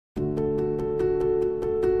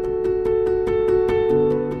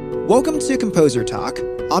Welcome to Composer Talk.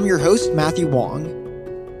 I'm your host, Matthew Wong.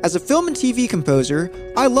 As a film and TV composer,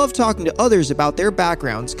 I love talking to others about their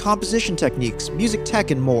backgrounds, composition techniques, music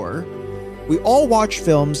tech, and more. We all watch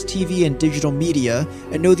films, TV, and digital media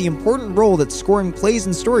and know the important role that scoring plays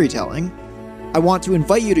in storytelling. I want to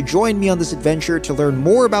invite you to join me on this adventure to learn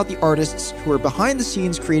more about the artists who are behind the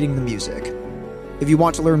scenes creating the music. If you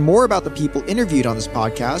want to learn more about the people interviewed on this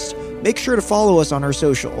podcast, make sure to follow us on our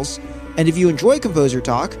socials. And if you enjoy Composer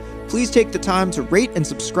Talk, please take the time to rate and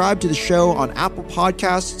subscribe to the show on Apple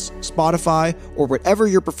Podcasts, Spotify, or whatever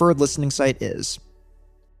your preferred listening site is.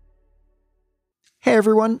 Hey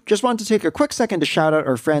everyone, just wanted to take a quick second to shout out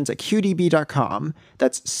our friends at QDB.com.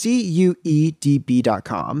 That's CUEDB.com.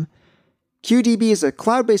 QDB is a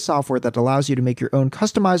cloud-based software that allows you to make your own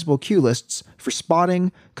customizable cue lists for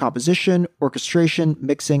spotting, composition, orchestration,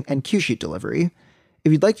 mixing, and cue sheet delivery.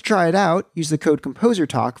 If you'd like to try it out, use the code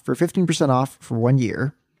ComposerTalk for 15% off for 1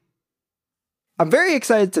 year. I'm very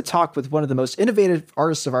excited to talk with one of the most innovative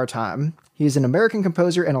artists of our time. He is an American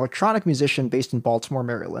composer and electronic musician based in Baltimore,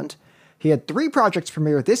 Maryland. He had 3 projects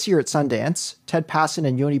premiere this year at Sundance: Ted Passon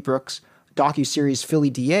and Yoni Brooks' docuseries Philly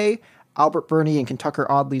DA, Albert Burney and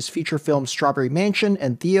Kentucker Audley's feature film Strawberry Mansion,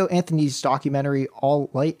 and Theo Anthony's documentary All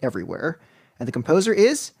Light Everywhere. And the composer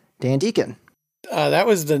is Dan Deacon. That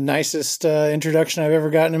was the nicest introduction I've ever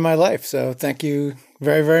gotten in my life, so thank you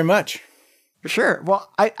very, very much. For sure. Well,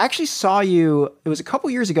 I actually saw you, it was a couple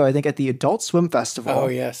years ago, I think, at the Adult Swim Festival. Oh,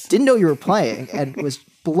 yes. Didn't know you were playing and was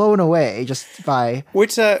blown away just by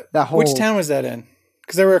which that whole... Which town was that in?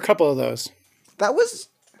 Because there were a couple of those. That was...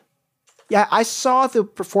 Yeah, I saw the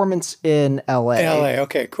performance in LA. In LA,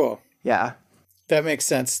 okay, cool. Yeah. That makes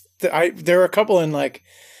sense. There were a couple in, like,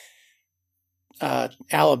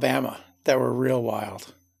 Alabama that were real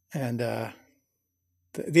wild. And...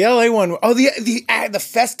 The LA one, the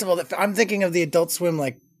festival that I'm thinking of, the Adult Swim,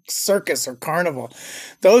 like circus or carnival.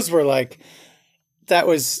 Those were like, that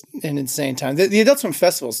was an insane time. The Adult Swim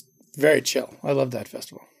festival's very chill. I love that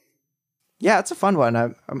festival. Yeah, it's a fun one.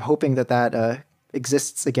 I'm hoping that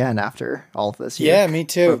exists again after all of this. Yeah, me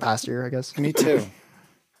too. Or past year, I guess. Me too.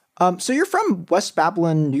 So you're from West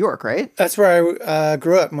Babylon, New York, right? That's where I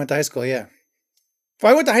grew up and went to high school. Yeah.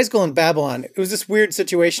 Well, I went to high school in Babylon. It was this weird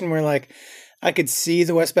situation where like, I could see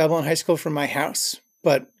the West Babylon High School from my house,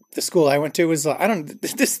 but the school I went to was like,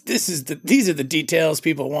 these are the details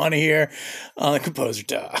people want to hear on the Composer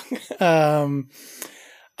Talk.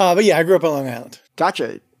 But yeah, I grew up on Long Island.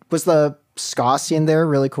 Gotcha. Was the ska scene there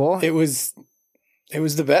really cool? It was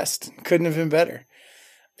the best. Couldn't have been better.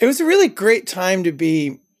 It was a really great time to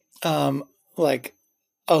be like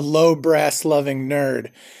a low brass loving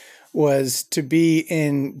nerd, was to be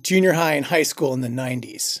in junior high and high school in the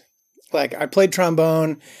 90s. Like I played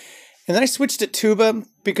trombone and then I switched to tuba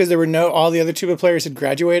because all the other tuba players had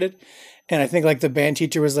graduated. And I think like the band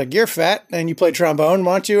teacher was like, "You're fat and you play trombone.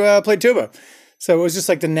 Why don't you play tuba?" So it was just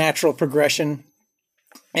like the natural progression.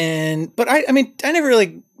 But I never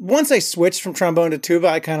really, once I switched from trombone to tuba,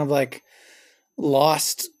 I kind of like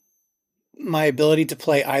lost my ability to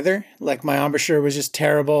play either. Like my embouchure was just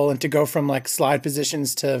terrible. And to go from like slide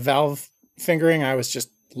positions to valve fingering, I was just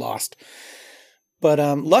lost. But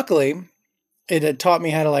luckily, it had taught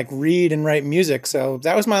me how to like read and write music. So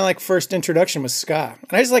that was my like first introduction with ska.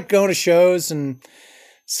 And I just like going to shows, and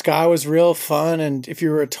ska was real fun. And if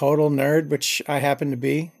you were a total nerd, which I happened to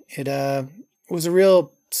be, it was a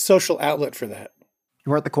real social outlet for that.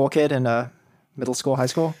 You weren't the cool kid in middle school, high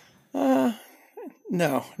school?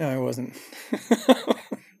 No, I wasn't. I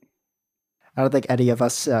don't think any of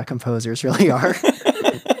us composers really are.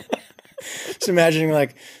 Just imagining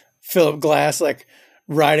like Philip Glass, like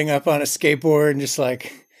riding up on a skateboard and just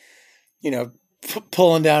like,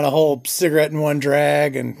 pulling down a whole cigarette in one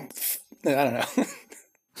drag. And I don't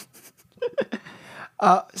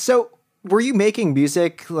know. So were you making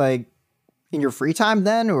music like in your free time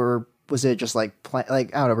then? Or was it just like, I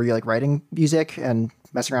don't know, were you like writing music and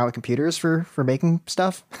messing around with computers for making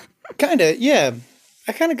stuff? Kind of, yeah.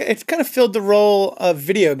 It kind of filled the role of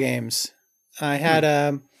video games. I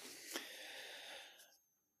had,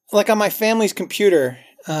 like on my family's computer,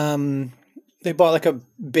 they bought like a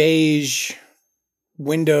beige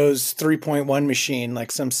Windows 3.1 machine,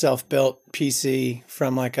 like some self-built PC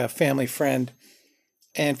from like a family friend.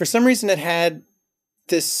 And for some reason it had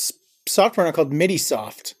this software called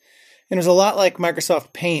MIDIsoft. And it was a lot like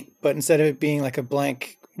Microsoft Paint, but instead of it being like a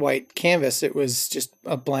blank white canvas, it was just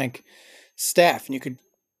a blank staff. And you could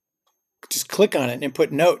just click on it and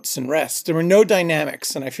input notes and rest. There were no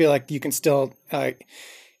dynamics. And I feel like you can still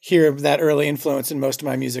hear that early influence in most of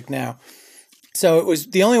my music now. So it was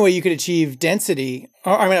the only way you could achieve density.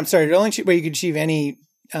 The only way you could achieve any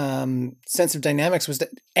sense of dynamics was to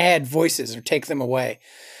add voices or take them away.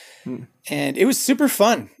 And it was super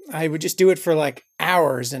fun. I would just do it for like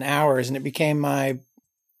hours and hours, and it became my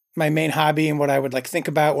main hobby and what I would like think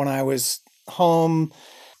about when I was home.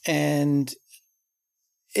 And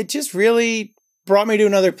it just really brought me to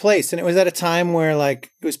another place. And it was at a time where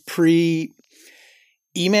like it was pre-email.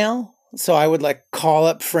 So I would like call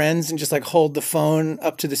up friends and just like hold the phone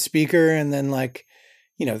up to the speaker and then like,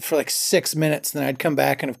 for like 6 minutes, then I'd come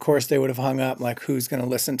back and of course they would have hung up. Like, who's going to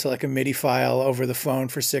listen to like a MIDI file over the phone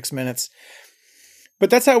for 6 minutes?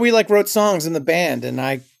 But that's how we like wrote songs in the band. And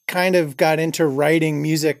I kind of got into writing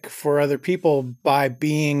music for other people by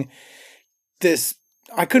being this.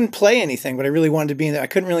 I couldn't play anything, but I really wanted to be in there. I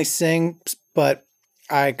couldn't really sing, but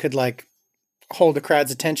I could like hold the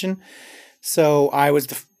crowd's attention. So I was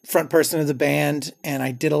the front person of the band and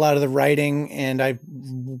I did a lot of the writing, and I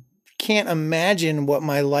can't imagine what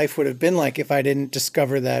my life would have been like if I didn't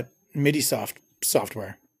discover that MIDI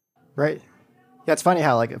software. Right. Yeah, it's funny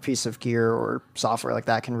how like a piece of gear or software like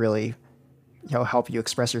that can really, help you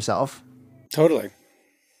express yourself. Totally.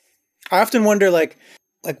 I often wonder like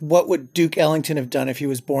what would Duke Ellington have done if he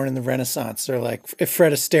was born in the Renaissance, or like if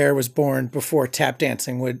Fred Astaire was born before tap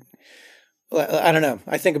dancing would, I don't know.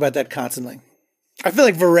 I think about that constantly. I feel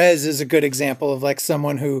like Varese is a good example of like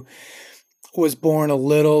someone who was born a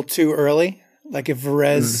little too early. Like if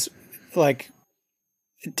Varese like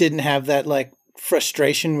didn't have that like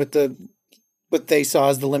frustration with what they saw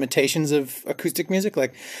as the limitations of acoustic music.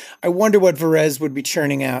 Like I wonder what Varese would be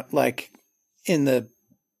churning out like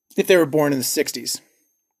if they were born in the 60s.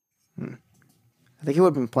 I think he would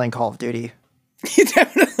have been playing Call of Duty. I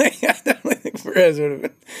definitely think Varese would have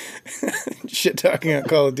been shit talking on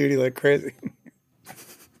Call of Duty like crazy.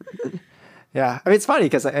 Yeah, I mean, it's funny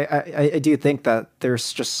because I do think that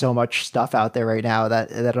there's just so much stuff out there right now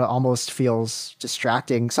that it almost feels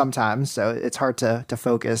distracting sometimes. So it's hard to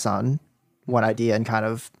focus on one idea and kind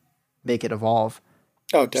of make it evolve.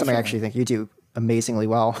 Oh, definitely. Something I actually think you do amazingly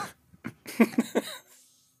well.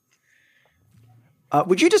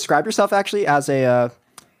 Would you describe yourself actually as in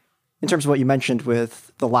terms of what you mentioned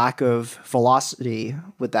with the lack of velocity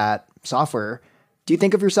with that software, do you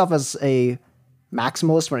think of yourself as a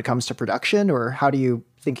maximalist when it comes to production, or how do you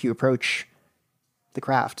think you approach the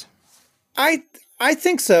craft? I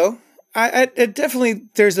think so. I definitely,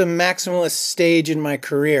 there's a maximalist stage in my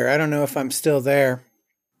career. I don't know if I'm still there.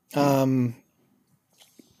 But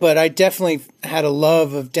I definitely had a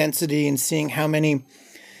love of density and seeing how many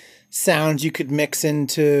sounds you could mix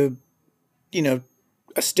into, a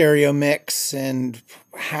stereo mix, and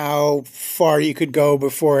how far you could go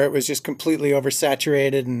before it was just completely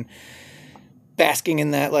oversaturated, and basking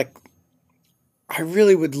in that. Like, I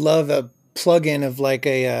really would love a plug-in of like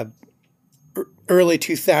a early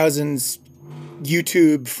 2000s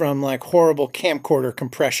YouTube from like horrible camcorder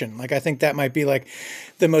compression. Like, I think that might be like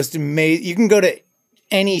the most amazing. You can go to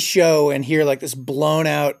any show and hear like this blown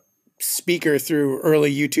out speaker through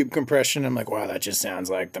early YouTube compression. I'm like, wow, that just sounds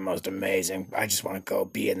like the most amazing. I just want to go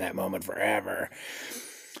be in that moment forever.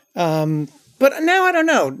 But now I don't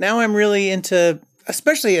know. Now I'm really into,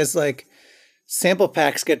 especially as like sample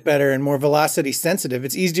packs get better and more velocity sensitive,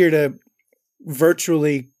 it's easier to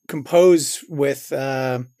virtually compose with,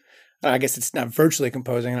 I guess it's not virtually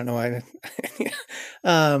composing. I don't know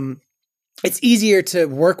why. It's easier to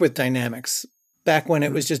work with dynamics. Back when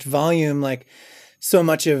it was just volume, like so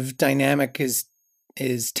much of dynamic is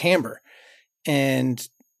timbre. And,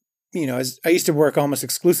 as I used to work almost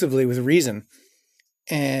exclusively with Reason,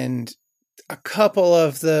 and a couple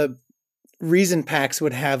of the Reason packs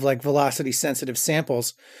would have like velocity sensitive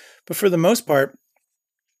samples, but for the most part,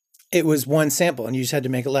 it was one sample and you just had to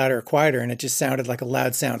make it louder or quieter, and it just sounded like a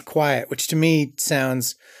loud sound quiet, which to me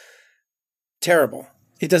sounds terrible.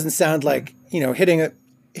 It doesn't sound like, hitting a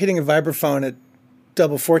vibraphone at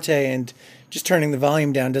double forte and just turning the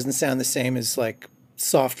volume down doesn't sound the same as like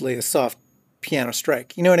a soft piano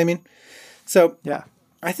strike. You know what I mean? So yeah,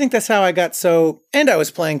 I think that's how I got and I was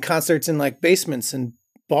playing concerts in like basements and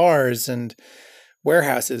bars and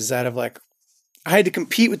warehouses out of like, I had to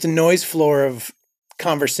compete with the noise floor of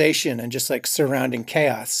conversation and just like surrounding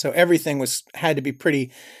chaos. So everything had to be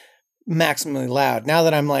pretty maximally loud. Now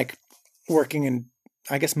that I'm like working in,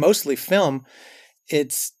 I guess, mostly film,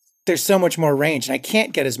 there's so much more range and I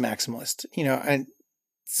can't get as maximalist, and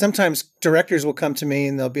sometimes directors will come to me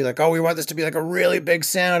and they'll be like, oh, we want this to be like a really big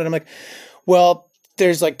sound. And I'm like, well,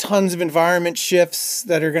 there's like tons of environment shifts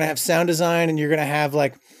that are going to have sound design, and you're going to have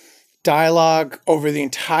like dialogue over the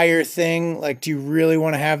entire thing. Like, do you really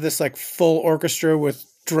want to have this like full orchestra with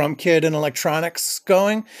drum kit and electronics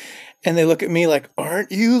going. And they look at me like,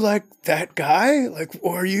 aren't you like that guy? Like,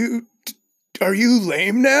 are you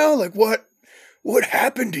lame now? Like, what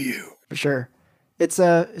happened to you? For sure. It's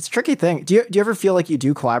a tricky thing. Do you ever feel like you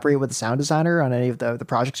do collaborate with a sound designer on any of the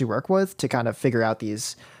projects you work with to kind of figure out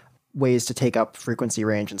these ways to take up frequency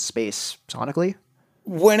range and space sonically?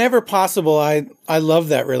 Whenever possible, I love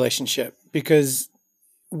that relationship, because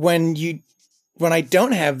when I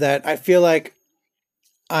don't have that, I feel like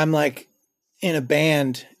I'm like in a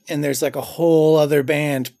band and there's like a whole other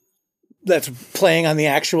band that's playing on the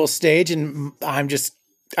actual stage, and I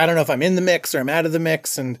don't know if I'm in the mix or I'm out of the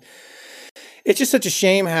mix. And it's just such a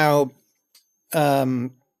shame how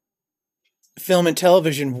film and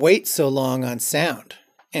television wait so long on sound,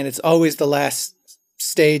 and it's always the last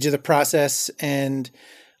stage of the process. And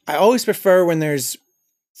I always prefer when there's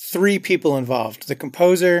 3 people involved: the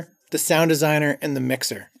composer, the sound designer, and the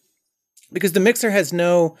mixer, because the mixer has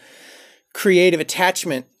no creative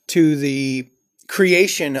attachment to the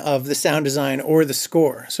creation of the sound design or the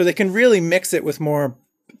score. So they can really mix it with more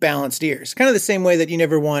balanced ears. Kind of the same way that you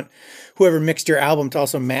never want whoever mixed your album to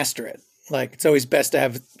also master it. Like, it's always best to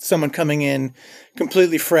have someone coming in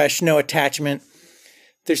completely fresh, no attachment.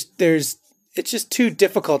 It's just too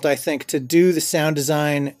difficult, I think, to do the sound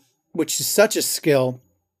design, which is such a skill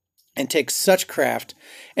and takes such craft,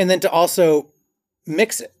 and then to also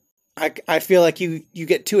mix it. I feel like you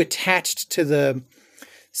get too attached to the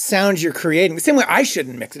sounds you're creating. The same way I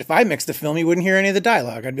shouldn't mix it. If I mixed the film, you wouldn't hear any of the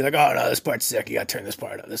dialogue. I'd be like, oh no, this part's sick. You got to turn this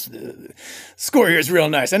part up. This score here is real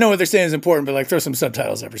nice. I know what they're saying is important, but like throw some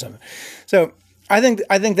subtitles up or something. So I think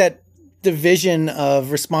that division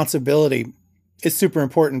of responsibility is super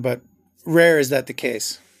important, but rare is that the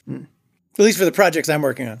case. At least for the projects I'm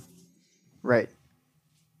working on. Right.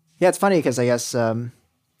 Yeah, it's funny because I guess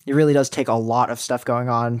it really does take a lot of stuff going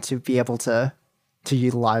on to be able to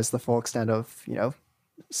utilize the full extent of,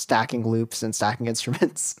 stacking loops and stacking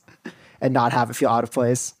instruments and not have it feel out of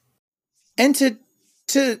place. And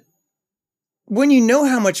to when you know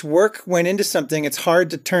how much work went into something, it's hard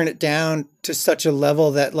to turn it down to such a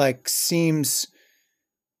level that like seems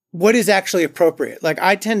what is actually appropriate. Like,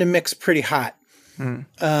 I tend to mix pretty hot. And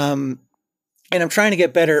I'm trying to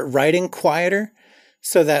get better at writing quieter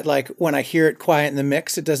so that like when I hear it quiet in the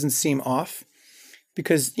mix, it doesn't seem off.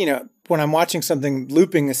 Because, when I'm watching something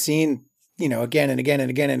looping a scene, again and again and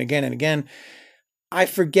again and again and again, I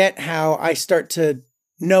forget how I start to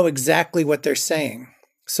know exactly what they're saying.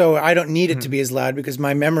 So I don't need it to be as loud because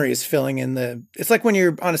my memory is filling in it's like when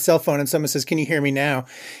you're on a cell phone and someone says, can you hear me now?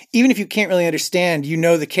 Even if you can't really understand,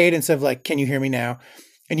 the cadence of like, can you hear me now?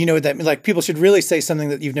 And you know what that means? Like, people should really say something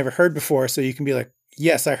that you've never heard before. So you can be like,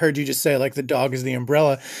 yes, I heard you just say like the dog is the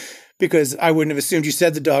umbrella, because I wouldn't have assumed you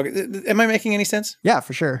said the dog. Am I making any sense? Yeah,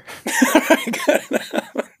 for sure.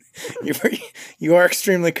 You are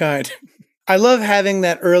extremely kind. I love having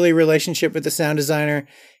that early relationship with the sound designer,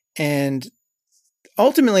 and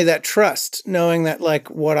ultimately that trust, knowing that like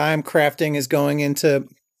what I'm crafting is going into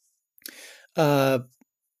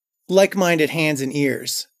like-minded hands and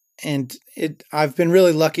ears. And I've been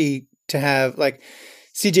really lucky to have like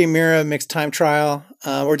CJ Mira mixed Time Trial,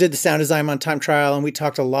 or did the sound design on Time Trial, and we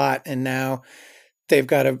talked a lot. And now they've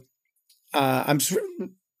got I don't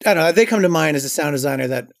know, they come to mind as a sound designer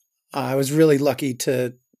that I was really lucky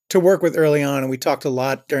to work with early on, and we talked a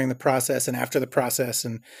lot during the process and after the process.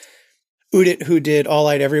 And Udit, who did All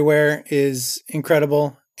Light Everywhere, is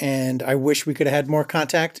incredible, and I wish we could have had more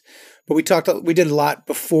contact. But we did a lot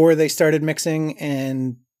before they started mixing,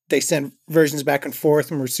 and they sent versions back and forth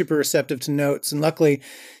and were super receptive to notes. And luckily,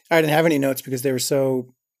 I didn't have any notes because they were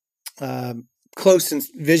so close in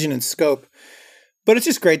vision and scope. But it's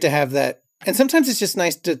just great to have that. And sometimes it's just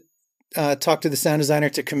nice to talk to the sound designer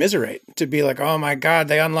to commiserate, to be like, oh my God,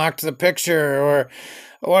 they unlocked the picture, or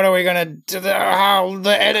what are we going to do? How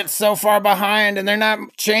the edit's so far behind and they're not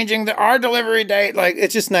changing our delivery date. Like,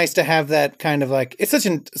 it's just nice to have that kind of like, it's such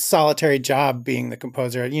a solitary job being the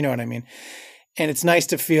composer. You know what I mean? And it's nice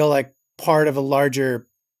to feel like part of a larger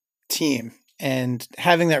team, and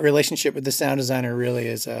having that relationship with the sound designer really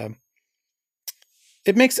is,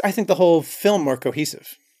 it makes, I think, the whole film more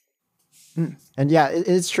cohesive. And yeah,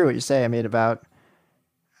 it's true what you say. I mean,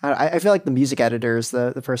 I feel like the music editor is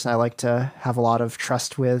the person I like to have a lot of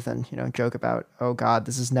trust with, and, joke about, oh God,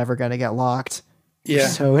 this is never going to get locked. Yeah.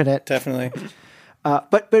 So in it. Definitely.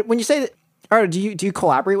 But when you say that, or do you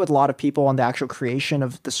collaborate with a lot of people on the actual creation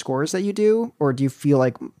of the scores that you do? Or do you feel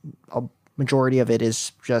like a majority of it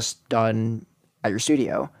is just done at your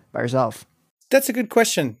studio by yourself? That's a good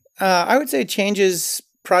question. I would say it changes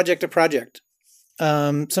project to project.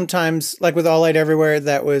 Sometimes, like with All Light Everywhere,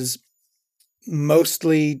 that was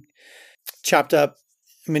mostly chopped up,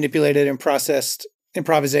 manipulated, and processed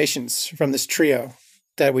improvisations from this trio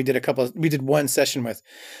that we did one session with.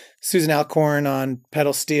 Susan Alcorn on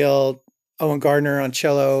pedal steel, Owen Gardner on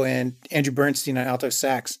cello, and Andrew Bernstein on alto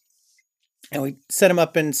sax. And we set them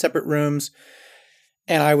up in separate rooms,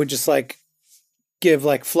 and I would just like give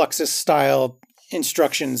like Fluxus style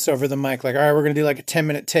instructions over the mic. Like, all right, we're going to do like a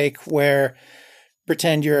 10-minute take where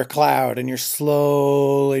pretend you're a cloud and you're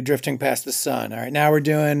slowly drifting past the sun. All right, now we're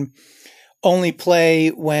doing only play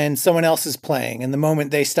when someone else is playing, and the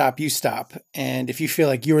moment they stop, you stop. And if you feel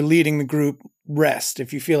like you're leading the group, rest.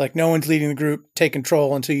 If you feel like no one's leading the group, take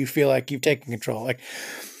control until you feel like you've taken control. Like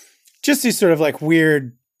just these sort of like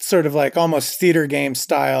weird, sort of like almost theater game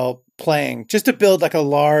style playing, just to build like a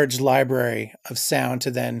large library of sound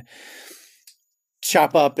to then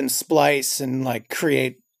chop up and splice and like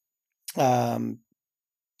create, I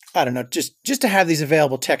don't know, just to have these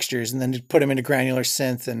available textures and then to put them into granular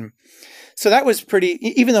synth. And so that was pretty,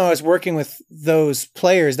 even though I was working with those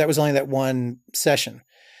players, that was only that one session.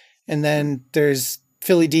 And then there's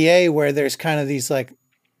Philly DA, where there's kind of these like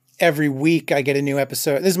every week I get a new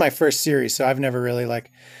episode. This is my first series, so I've never really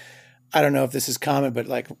like, I don't know if this is common, but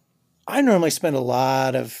like I normally spend a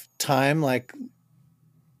lot of time, like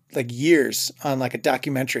years on like a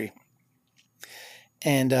documentary.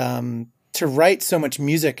 And to write so much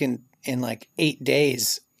music in like 8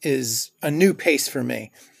 days is a new pace for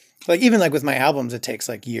me. Like even like with my albums, it takes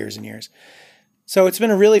like years and years. So it's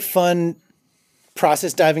been a really fun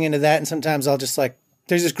process diving into that. And sometimes I'll just like,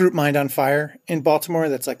 there's this group Mind on Fire in Baltimore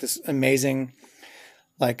that's like this amazing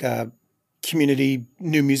like community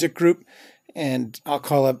new music group. And I'll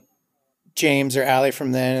call up James or Allie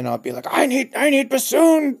from then, and I'll be like, I need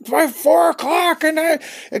bassoon by 4:00, and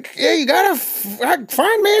you gotta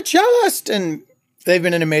find me a cellist. And they've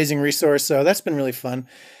been an amazing resource. So that's been really fun.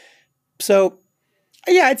 So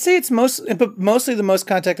yeah, I'd say it's mostly the most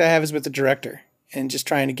contact I have is with the director and just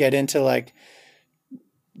trying to get into like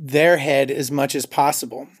their head as much as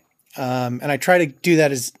possible. And I try to do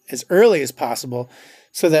that as early as possible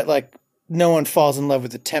so that like no one falls in love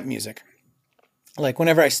with the temp music. Like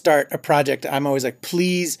whenever I start a project, I'm always like,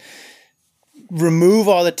 please remove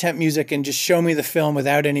all the temp music and just show me the film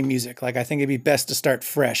without any music. Like I think it'd be best to start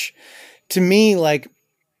fresh. To me, like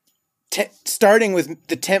starting with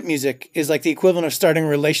the temp music is like the equivalent of starting a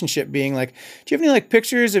relationship, being like, do you have any like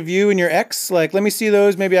pictures of you and your ex? Like, let me see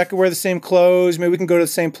those. Maybe I could wear the same clothes. Maybe we can go to the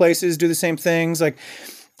same places, do the same things. Like,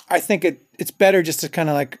 I think it's better just to kind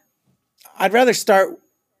of like, I'd rather start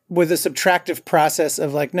with a subtractive process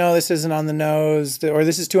of like, no, this isn't on the nose, or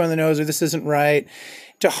this is too on the nose, or this isn't right,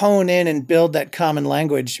 to hone in and build that common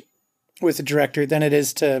language with the director than it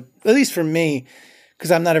is to, at least for me,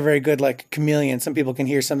 because I'm not a very good like chameleon. Some people can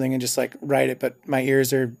hear something and just like write it, but my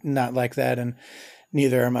ears are not like that, and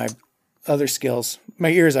neither are my other skills. My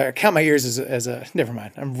ears, I count my ears as a never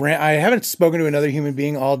mind. I haven't spoken to another human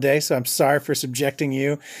being all day, so I'm sorry for subjecting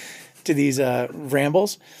you to these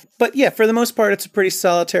rambles. But yeah, for the most part, it's a pretty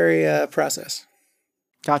solitary process.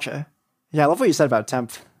 Gotcha. Yeah, I love what you said about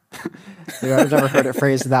temp. I've never heard it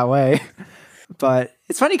phrased that way. But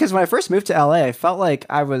it's funny because when I first moved to LA, I felt like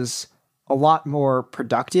I was a lot more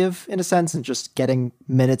productive in a sense and just getting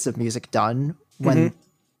minutes of music done when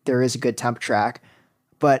there is a good temp track.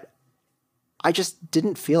 But I just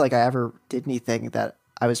didn't feel like I ever did anything that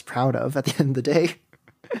I was proud of at the end of the day.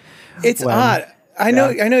 It's odd. I know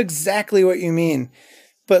exactly what you mean.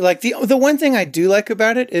 But like the one thing I do like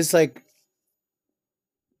about it is like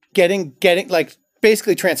getting like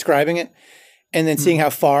basically transcribing it and then seeing how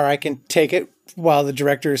far I can take it while the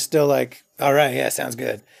director is still like, all right, yeah, sounds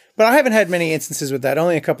good. But I haven't had many instances with that,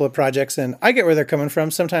 only a couple of projects, and I get where they're coming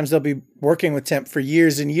from. Sometimes they'll be working with temp for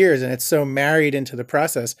years and years, and it's so married into the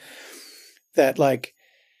process that like,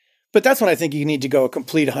 but that's when I think you need to go a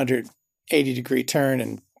complete 180-degree turn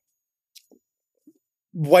and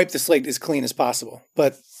wipe the slate as clean as possible.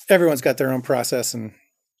 But everyone's got their own process and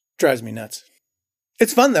drives me nuts.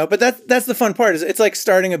 It's fun though, but that's the fun part, is it's like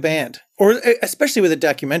starting a band, or especially with a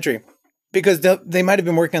documentary, because they might have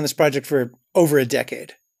been working on this project for over a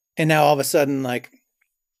decade. And now all of a sudden, like,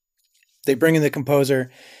 they bring in the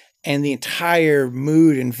composer and the entire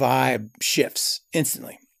mood and vibe shifts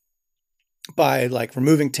instantly by like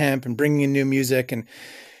removing temp and bringing in new music. And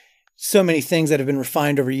so many things that have been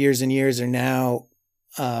refined over years and years are now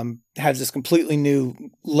have this completely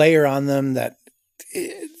new layer on them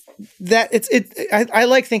I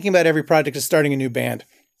like thinking about every project as starting a new band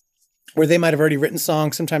where they might have already written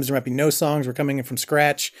songs. Sometimes there might be no songs. We're coming in from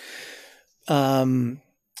scratch.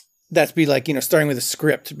 that's be like, starting with a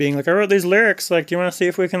script, being like, I wrote these lyrics. Like, do you want to see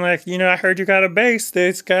if we can, like, I heard you got a bass.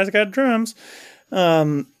 These guys got drums.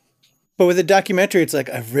 But with a documentary, it's like,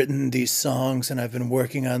 I've written these songs and I've been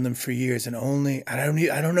working on them for years, and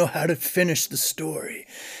I don't know how to finish the story.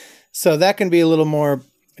 So that can be a little more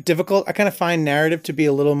difficult. I kind of find narrative to be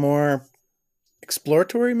a little more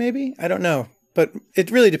exploratory, maybe. I don't know. But it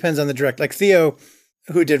really depends on the director. Like Theo,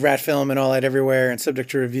 who did Rat Film and All That Everywhere and Subject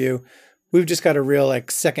to Review, we've just got a real like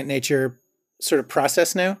second nature sort of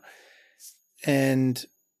process now. And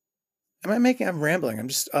I'm rambling. I'm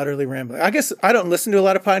just utterly rambling. I guess I don't listen to a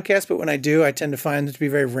lot of podcasts, but when I do, I tend to find them to be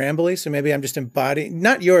very rambly. So maybe I'm just embodying,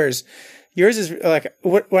 not yours. Yours is like,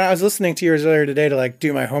 when I was listening to yours earlier today to like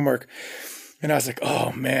do my homework, and I was like,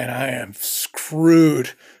 oh man, I am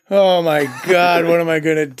screwed. Oh my God, what am I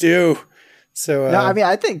going to do? So, no, I mean,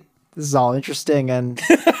 I think this is all interesting. And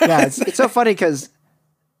yeah, it's so funny because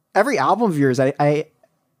every album of yours, I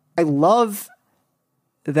love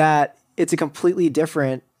that it's a completely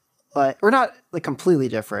different, or not like completely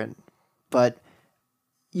different, but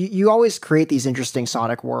you always create these interesting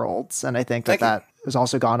sonic worlds. And I think that has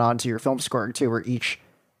also gone on to your film scoring too, where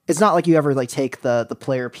it's not like you ever like take the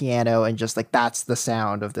player piano and just like, that's the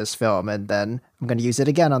sound of this film, and then I'm going to use it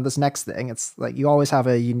again on this next thing. It's like, you always have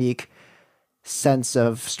a unique sense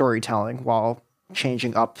of storytelling while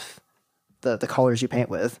changing up the colors you paint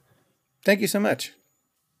with. Thank you so much.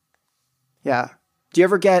 Yeah. Do you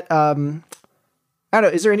ever get, I don't know,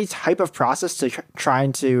 is there any type of process to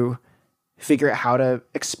trying to figure out how to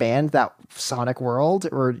expand that sonic world,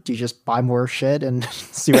 or do you just buy more shit and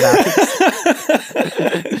see what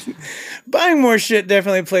happens? Buying more shit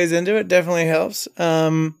definitely plays into it. Definitely helps.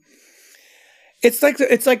 It's like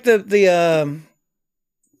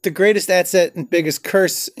the greatest asset and biggest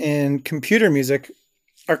curse in computer music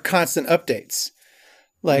are constant updates.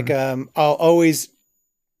 Like, I'll always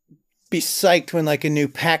be psyched when like a new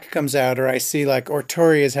pack comes out, or I see like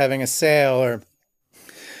Ortori is having a sale, or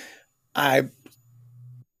I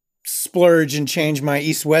splurge and change my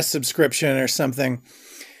East-West subscription or something.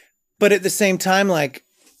 But at the same time, like,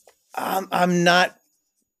 I'm not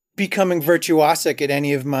becoming virtuosic at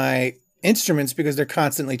any of my instruments because they're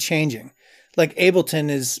constantly changing. Like Ableton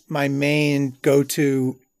is my main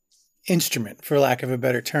go-to instrument, for lack of a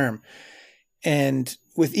better term. And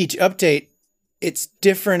with each update, it's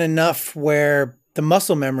different enough where the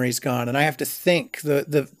muscle memory's gone, and I have to think.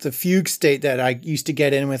 The fugue state that I used to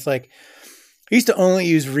get in with, like, I used to only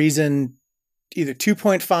use Reason either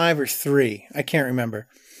 2.5 or 3. I can't remember.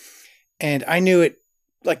 And I knew it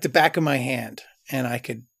like the back of my hand, and I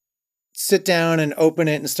could sit down and open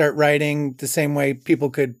it and start writing the same way people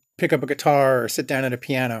could pick up a guitar or sit down at a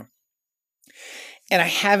piano. And I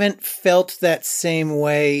haven't felt that same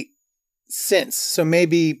way since. So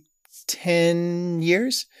maybe 10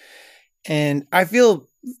 years. And I feel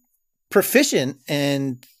proficient,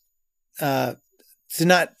 and to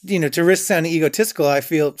not, to risk sounding egotistical, I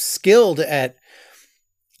feel skilled at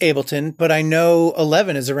Ableton, but I know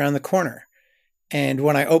 11 is around the corner. And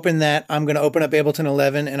when I open that, I'm going to open up Ableton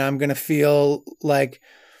 11, and I'm going to feel like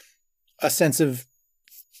a sense of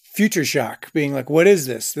future shock, being like, what is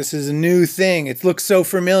this? This is a new thing. It looks so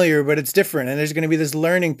familiar, but it's different. And there's going to be this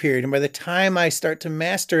learning period. And by the time I start to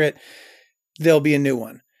master it, there'll be a new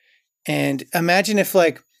one. And imagine if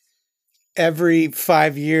like every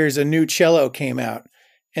 5 years, a new cello came out,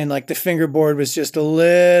 and like the fingerboard was just a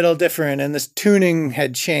little different, and this tuning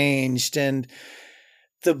had changed, and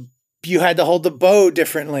you had to hold the bow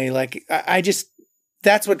differently. Like I just,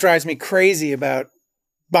 that's what drives me crazy about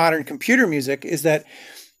modern computer music, is that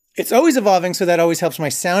it's always evolving. So that always helps my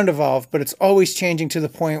sound evolve, but it's always changing to the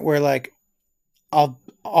point where like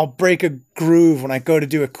I'll break a groove when I go to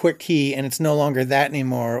do a quick key, and it's no longer that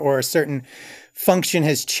anymore, or a certain function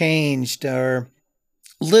has changed, or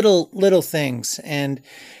little things. And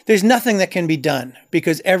there's nothing that can be done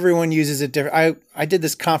because everyone uses it different. I did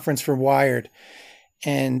this conference for Wired,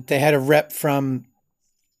 and they had a rep from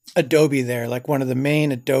Adobe there, like one of the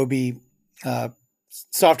main Adobe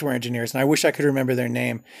software engineers. And I wish I could remember their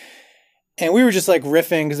name. And we were just like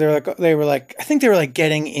riffing because they were like, I think they were like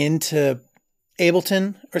getting into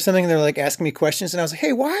Ableton or something. And they were like asking me questions. And I was like,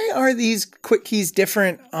 hey, why are these quick keys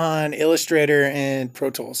different on Illustrator and Pro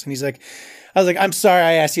Tools? And I was like, I'm sorry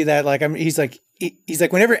I asked you that. Like, he's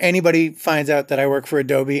like, whenever anybody finds out that I work for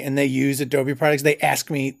Adobe and they use Adobe products, they ask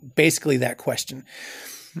me basically that question.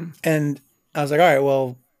 And I was like, all right,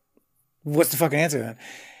 well, what's the fucking answer then?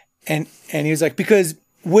 And he was like, because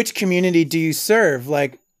which community do you serve?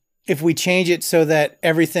 Like, if we change it so that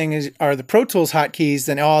everything are the Pro Tools hotkeys,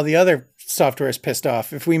 then all the other software is pissed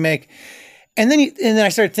off. If we make, and then I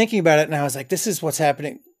started thinking about it, and I was like, this is what's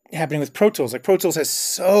happening happening with Pro Tools. Like Pro Tools has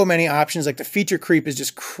so many options. Like the feature creep is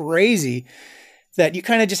just crazy that you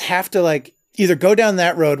kind of just have to like either go down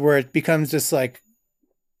that road where it becomes just like,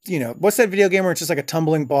 what's that video game where it's just like a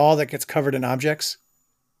tumbling ball that gets covered in objects?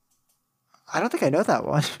 I don't think I know that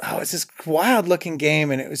one. Oh, it's this wild looking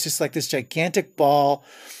game. And it was just like this gigantic ball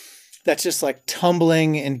that's just like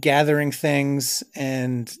tumbling and gathering things.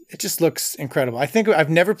 And it just looks incredible. I think I've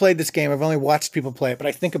never played this game. I've only watched people play it, but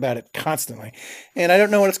I think about it constantly. And I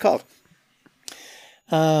don't know what it's called.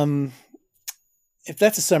 If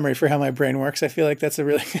that's a summary for how my brain works, I feel like that's a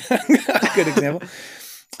really good example.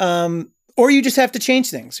 Or you just have to change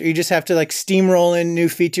things, or you just have to like steamroll in new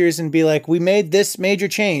features and be like, we made this major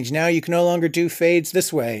change. Now you can no longer do fades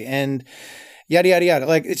this way and yada, yada, yada.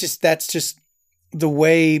 Like that's just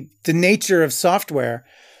the nature of software.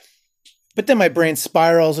 But then my brain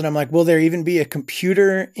spirals and I'm like, will there even be a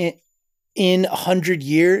computer in 100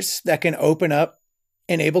 years that can open up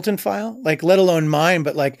an Ableton file? Like, let alone mine,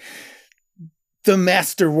 but like the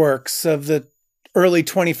masterworks of the early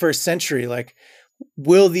 21st century. Like,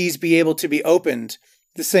 will these be able to be opened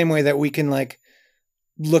the same way that we can like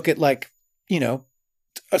look at like,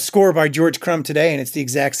 a score by George Crumb today and it's the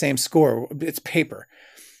exact same score. It's paper.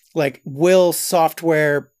 Like, will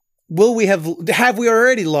we have we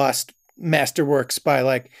already lost masterworks by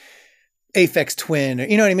like Aphex Twin? Or,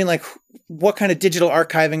 you know what I mean? Like, what kind of digital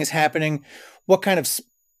archiving is happening? What kind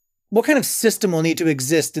of system will need to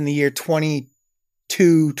exist in the year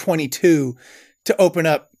 22 to open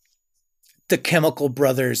up the Chemical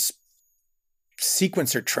Brothers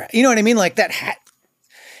sequencer track? You know what I mean? Like that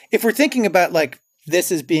if we're thinking about like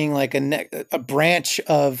this as being like a branch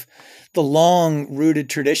of the long rooted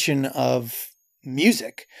tradition of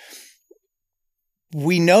music,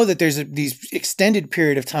 we know that there's these extended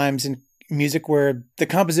period of times in music where the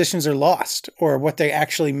compositions are lost or what they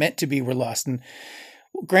actually meant to be were lost. And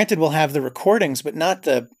granted, we'll have the recordings, but not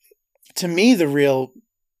to me, the real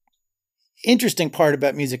interesting part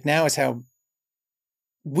about music now is how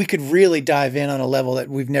we could really dive in on a level that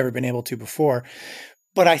we've never been able to before.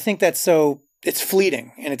 But I think it's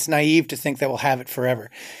fleeting and it's naive to think that we'll have it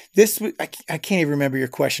forever. I can't even remember your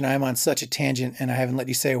question. I'm on such a tangent and I haven't let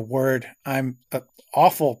you say a word. I'm an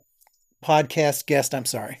awful podcast guest. I'm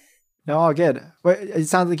sorry. No, all good. It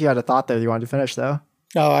sounds like you had a thought there you wanted to finish though.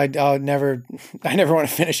 Oh, I never want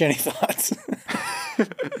to finish any thoughts.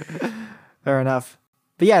 Fair enough.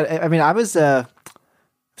 But yeah, I mean, I was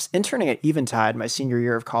interning at Eventide my senior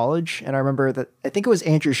year of college. And I remember that I think it was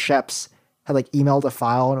Andrew Sheps had like emailed a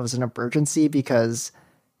file and it was an emergency because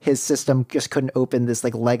his system just couldn't open this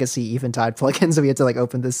like legacy Eventide plugin. So we had to like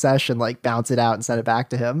open this session, like bounce it out and send it back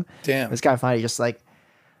to him. Damn. It was kind of funny just like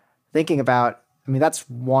thinking about, I mean, that's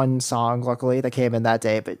one song luckily that came in that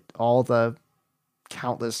day, but all the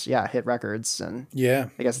countless, hit records. And yeah,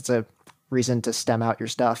 I guess it's a reason to stem out your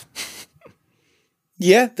stuff.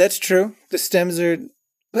 Yeah, that's true. The stems are,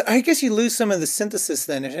 but I guess you lose some of the synthesis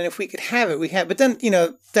then. And if we could have it, we have. But then,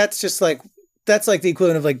 that's just like, that's like the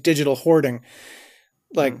equivalent of like digital hoarding.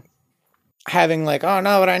 Like having like, oh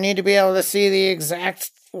no, but I need to be able to see the exact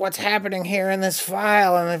what's happening here in this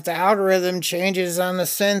file. And if the algorithm changes on the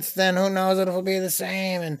synth, then who knows if it'll be the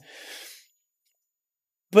same.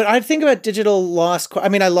 But I think about digital loss. I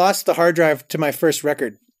mean, I lost the hard drive to my first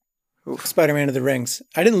record. Spider-Man of the Rings.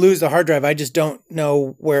 I didn't lose the hard drive. I just don't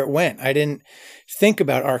know where it went. I didn't think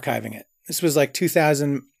about archiving it. This was like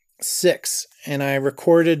 2006, and I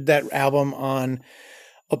recorded that album on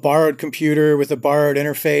a borrowed computer with a borrowed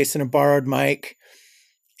interface and a borrowed mic.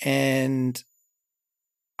 And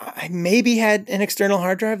I maybe had an external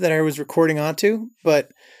hard drive that I was recording onto, but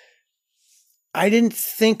I didn't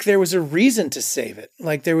think there was a reason to save it.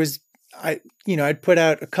 Like I'd put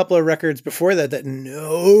out a couple of records before that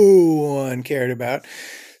no one cared about.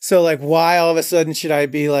 So like, why all of a sudden should I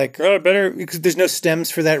be like, oh, better, because there's no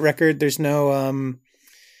stems for that record. There's no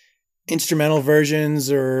instrumental versions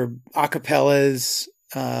or acapellas.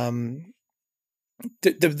 The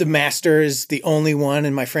master is the only one.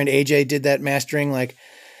 And my friend AJ did that mastering. Like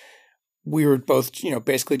we were both,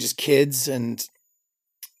 basically just kids. And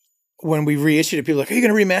when we reissued it, people were like, are you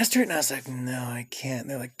going to remaster it? And I was like, no, I can't. And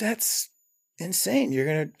they're like, that's insane. You're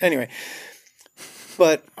going to, anyway.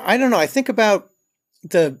 But I don't know. I think about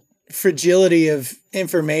the fragility of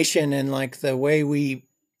information and like the way we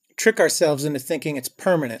trick ourselves into thinking it's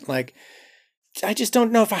permanent. Like, I just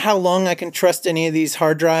don't know how long I can trust any of these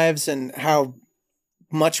hard drives and how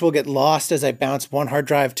much will get lost as I bounce one hard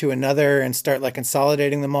drive to another and start like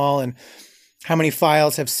consolidating them all, and how many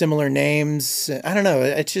files have similar names. I don't know.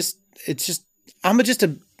 It's just, I'm just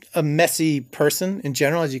a messy person in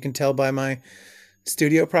general, as you can tell by my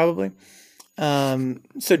studio probably.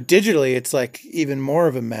 So digitally, it's like even more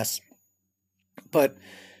of a mess. But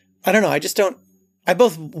I don't know. I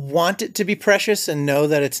both want it to be precious and know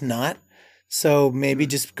that it's not. So maybe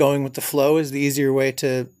just going with the flow is the easier way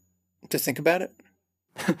to think about it.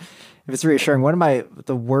 If it's reassuring, one of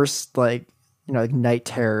the worst, like, like night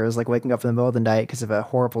terrors, like waking up in the middle of the night because of a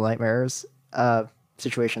horrible nightmares,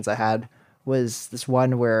 situations I had was this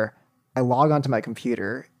one where I log onto my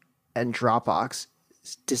computer and Dropbox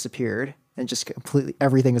disappeared and just completely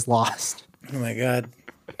everything is lost. Oh my God.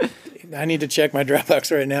 I need to check my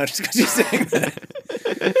Dropbox right now just because you're saying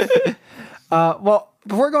that. Well,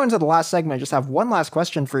 before going to the last segment, I just have one last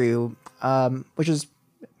question for you, which is,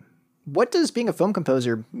 what does being a film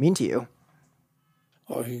composer mean to you?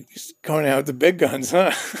 Oh, he's going out with the big guns,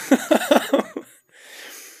 huh?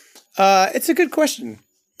 It's a good question.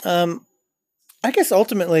 I guess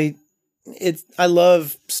ultimately, I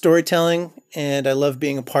love storytelling and I love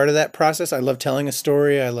being a part of that process. I love telling a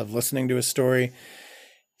story. I love listening to a story.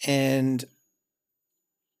 And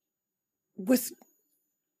when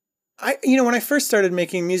I first started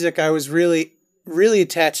making music, I was really, really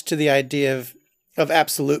attached to the idea of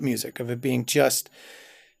absolute music, of it being just,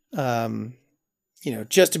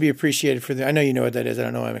 just to be appreciated for I know you know what that is. I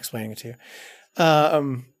don't know why I'm explaining it to you.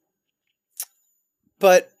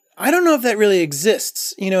 But I don't know if that really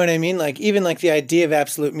exists. You know what I mean? Like, even like the idea of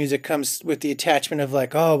absolute music comes with the attachment of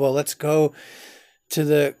like, oh, well, let's go to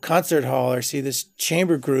the concert hall or see this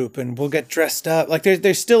chamber group and we'll get dressed up. Like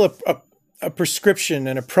there's still a prescription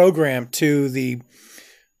and a program to the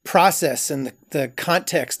process and the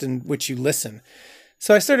context in which you listen.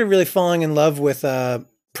 So I started really falling in love with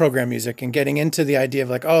program music and getting into the idea of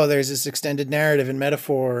like, oh, there's this extended narrative and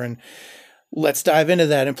metaphor, and let's dive into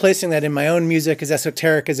that, and placing that in my own music, as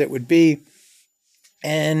esoteric as it would be.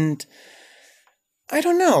 And I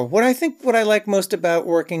don't know. What I like most about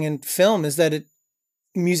working in film is that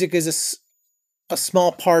music is a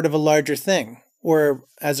small part of a larger thing, where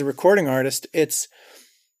as a recording artist,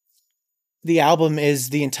 the album is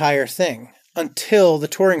the entire thing until the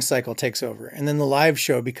touring cycle takes over. And then the live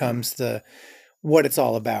show becomes what it's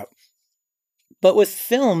all about. But with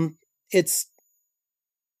film, it's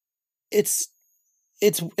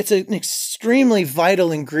an extremely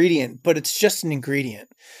vital ingredient, but it's just an ingredient.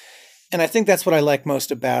 And I think that's what I like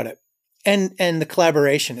most about it. And the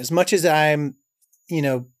collaboration, as much as I'm,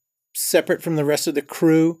 separate from the rest of the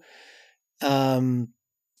crew, having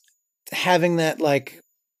that like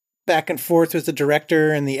back and forth with the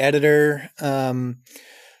director and the editor,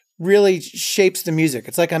 really shapes the music.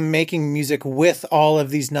 It's like I'm making music with all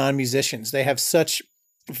of these non-musicians. They have such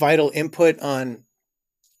vital input on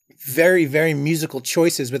very, very musical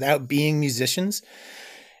choices without being musicians.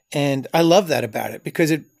 And I love that about it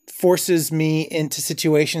because it forces me into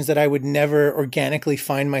situations that I would never organically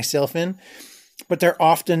find myself in, but they're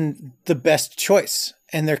often the best choice.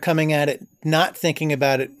 And they're coming at it, not thinking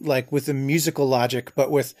about it like with a musical logic,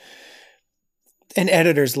 but with an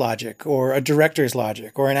editor's logic or a director's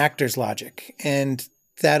logic or an actor's logic. And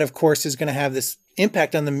that, of course, is going to have this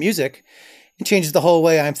impact on the music and changes the whole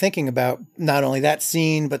way I'm thinking about not only that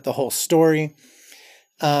scene, but the whole story.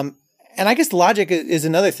 And I guess logic is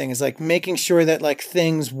another thing, is like making sure that like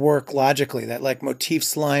things work logically, that like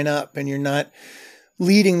motifs line up and you're not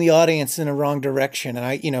leading the audience in a wrong direction.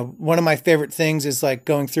 And one of my favorite things is like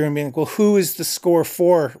going through and being like, well, who is the score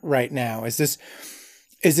for right now? Is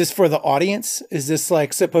this for the audience? Is this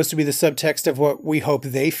like supposed to be the subtext of what we hope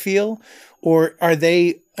they feel? Or are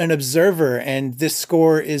they an observer and this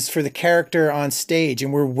score is for the character on stage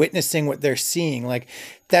and we're witnessing what they're seeing? Like,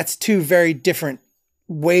 that's two very different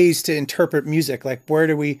ways to interpret music. Like,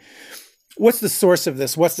 what's the source of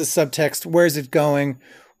this? What's the subtext? Where's it going?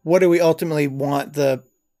 What do we ultimately want the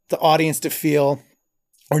audience to feel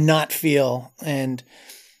or not feel? And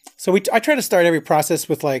so I try to start every process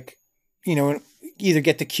with like, either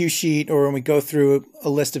get the cue sheet or when we go through a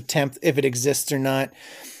list of temp, if it exists or not,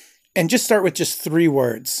 and just start with just 3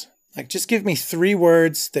 words. Like, just give me 3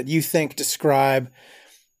 words that you think describe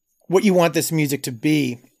what you want this music to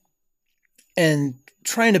be, and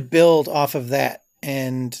trying to build off of that.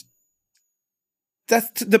 And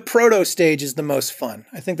that's the proto stage is the most fun.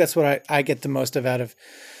 I think that's what I get the most out of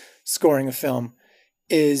scoring a film,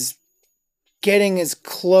 is getting as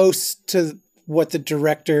close to what the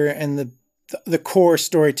director and the core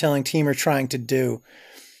storytelling team are trying to do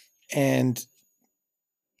and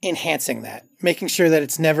enhancing that, making sure that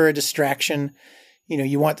it's never a distraction.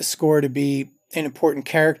 You want the score to be an important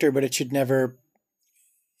character, but it should never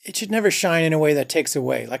it should never shine in a way that takes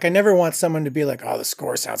away. Like I never want someone to be like, oh, the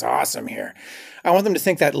score sounds awesome here. I want them to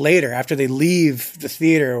think that later after they leave the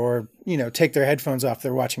theater or, you know, take their headphones off.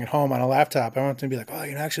 They're watching at home on a laptop. I want them to be like, oh,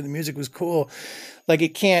 you know, actually the music was cool. Like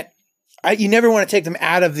it can't, you never want to take them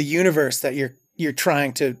out of the universe that you're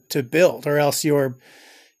trying to build, or else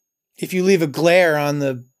if you leave a glare on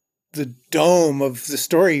the dome of the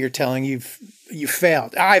story you're telling, you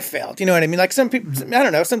failed. I failed. You know what I mean? Like some people, I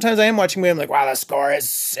don't know. Sometimes I am watching a movie, I'm like, wow, the score is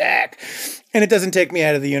sick. And it doesn't take me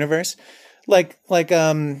out of the universe. Like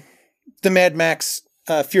the Mad Max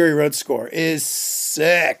Fury Road score is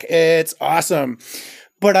sick. It's awesome.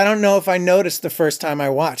 But I don't know if I noticed the first time I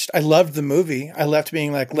watched. I loved the movie. I left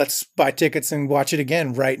being like, let's buy tickets and watch it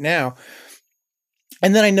again right now.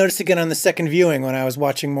 And then I noticed again on the second viewing when I was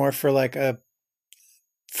watching more for an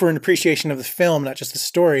appreciation of the film, not just the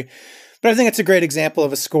story. But I think it's a great example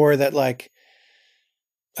of a score that, like,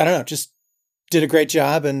 I don't know, just did a great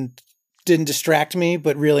job and didn't distract me,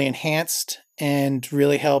 but really enhanced and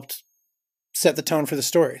really helped set the tone for the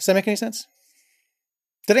story. Does that make any sense?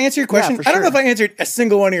 Did I answer your question? Yeah, for I don't know sure. if I answered a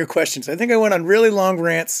single one of your questions. I think I went on really long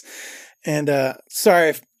rants. And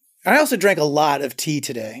sorry, I also drank a lot of tea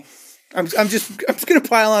today. I'm just going to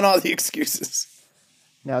pile on all the excuses.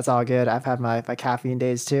 No, it's all good. I've had my caffeine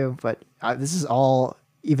days too, but this is all,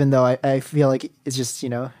 even though I feel like it's just, you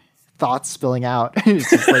know, thoughts spilling out. It's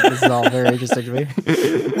just like, this is all very interesting to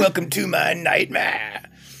me. Welcome to my nightmare.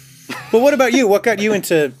 But what about you? What got you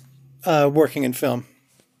into working in film?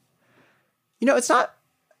 You know, it's not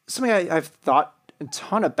something I've thought a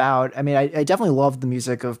ton about. I mean, I definitely loved the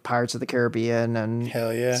music of Pirates of the Caribbean and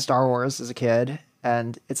Hell yeah. Star Wars as a kid.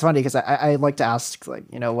 And it's funny because I like to ask, like,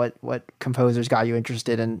 you know, what composers got you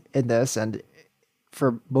interested in this? And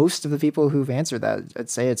for most of the people who've answered that, I'd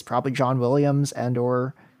say it's probably John Williams and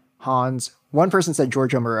or Hans. One person said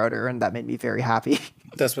Giorgio Moroder, and that made me very happy.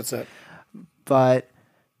 That's what's up. But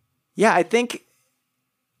yeah, I think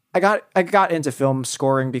I got into film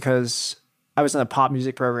scoring because I was in a pop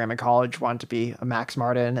music program in college, wanted to be a Max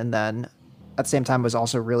Martin, and then at the same time was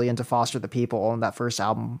also really into Foster the People, and that first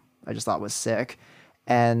album I just thought was sick.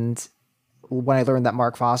 And when I learned that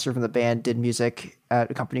Mark Foster from the band did music at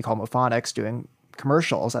a company called Mophonics doing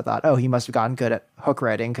commercials, I thought, oh, he must have gotten good at hook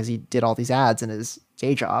writing because he did all these ads in his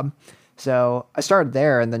day job. So I started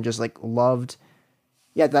there and then just like loved,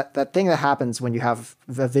 that thing that happens when you have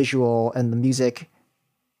the visual and the music.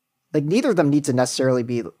 Like neither of them need to necessarily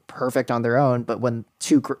be perfect on their own, but when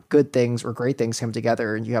two good things or great things come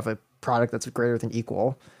together and you have a product that's greater than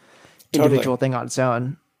equal individual thing on its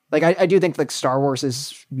own. Like I do think like Star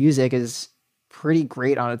Wars' music is pretty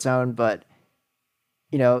great on its own, but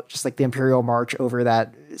you know, just like the Imperial March over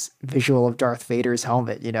that visual of Darth Vader's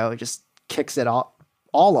helmet, you know, it just kicks it all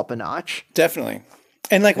up a notch. Definitely.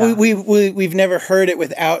 And like we've never heard it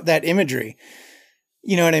without that imagery.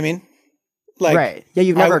 You know what I mean? Like, right. Yeah,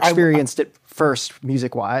 you've never experienced it first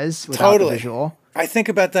music wise without the visual. I think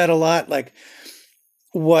about that a lot. Like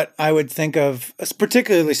what I would think of,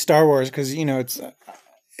 particularly Star Wars, because, you know,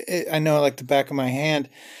 I know it like the back of my hand.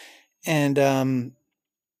 And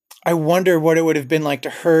I wonder what it would have been like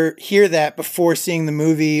to hear that before seeing the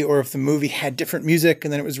movie, or if the movie had different music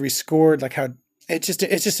and then it was rescored, like how it's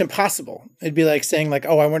just impossible. It'd be like saying like,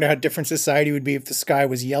 oh, I wonder how different society would be if the sky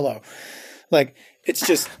was yellow. Like, it's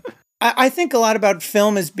just, I think a lot about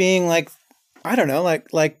film as being like, I don't know,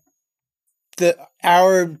 like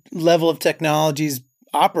our level of technology's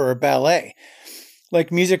opera or ballet.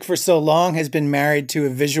 Like music for so long has been married to a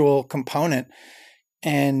visual component,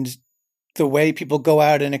 and the way people go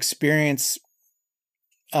out and experience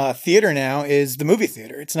theater now is the movie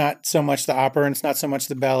theater. It's not so much the opera and it's not so much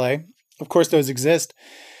the ballet. Of course, those exist.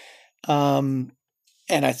 And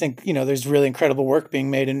I think, you know, there's really incredible work being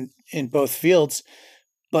made in both fields.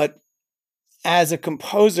 But as a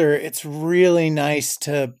composer, it's really nice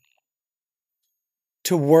to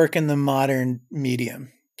work in the modern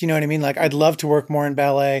medium. Do you know what I mean? Like, I'd love to work more in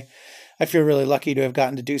ballet. I feel really lucky to have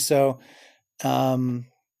gotten to do so.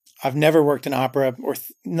 I've never worked in opera, or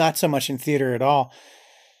not so much in theater at all.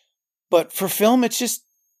 But for film, it's just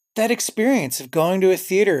that experience of going to a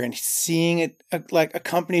theater and seeing it like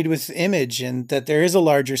accompanied with image, and that there is a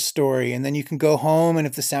larger story. And then you can go home, and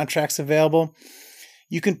if the soundtrack's available,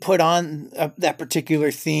 you can put on that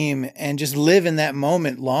particular theme and just live in that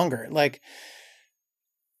moment longer. Like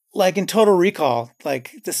in Total Recall,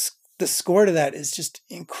 like the score to that is just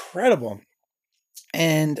incredible.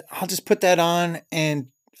 And I'll just put that on and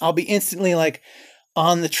I'll be instantly like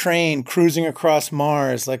on the train cruising across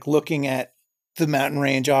Mars, like looking at the mountain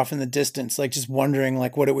range off in the distance, like just wondering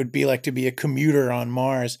like what it would be like to be a commuter on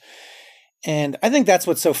Mars. And I think that's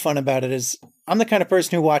what's so fun about it is I'm the kind of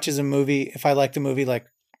person who watches a movie, if I like the movie, like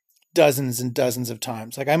dozens and dozens of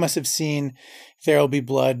times. Like I must have seen There'll Be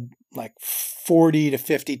Blood like 40 to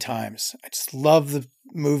 50 times. I just love the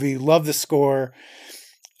movie, love the score.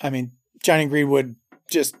 I mean, Johnny Greenwood,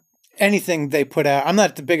 just anything they put out. I'm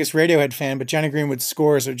not the biggest Radiohead fan, but Johnny Greenwood's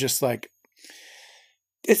scores are just like,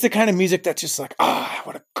 it's the kind of music that's just like,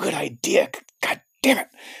 what a good idea. God damn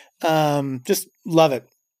it. Just love it.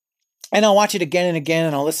 And I'll watch it again and again,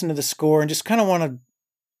 and I'll listen to the score and just kind of want to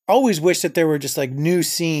always wish that there were just like new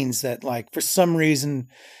scenes that like for some reason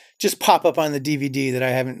just pop up on the DVD that I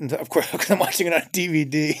haven't, of course, because I'm watching it on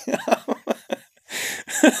DVD.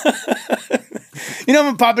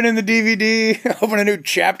 I'm popping in the DVD, open a new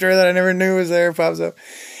chapter that I never knew was there, pops up.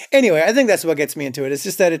 Anyway, I think that's what gets me into it. It's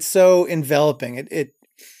just that it's so enveloping.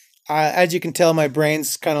 As you can tell, my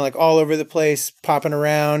brain's kind of like all over the place, popping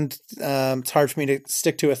around. It's hard for me to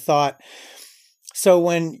stick to a thought. So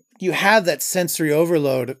when you have that sensory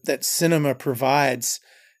overload that cinema provides,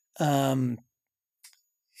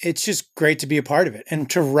 it's just great to be a part of it. And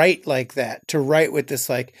to write like that, to write with this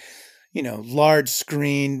like, large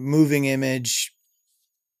screen, moving image,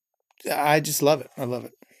 I just love it. I love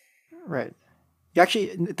it. Right.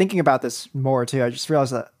 Actually, thinking about this more too, I just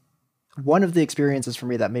realized that one of the experiences for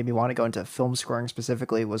me that made me want to go into film scoring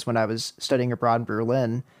specifically was when I was studying abroad in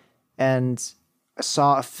Berlin, and I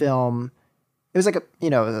saw a film. It was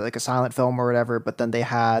like a silent film or whatever, but then they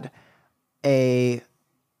had a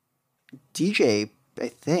DJ, I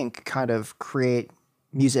think, kind of create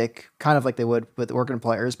music kind of like they would with organ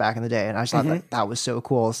players back in the day. And I just thought that was so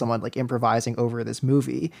cool. Someone like improvising over this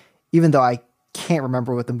movie, even though I can't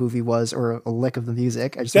remember what the movie was or a lick of the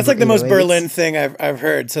music. That's like the most Berlin thing I've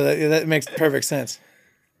heard. So that makes perfect sense.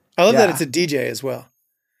 I love that it's a DJ as well.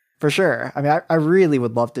 For sure. I mean, I really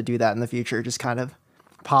would love to do that in the future. Just kind of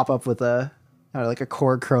pop up with like a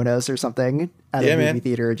Korg Kronos or something at a movie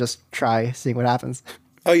theater and just try seeing what happens.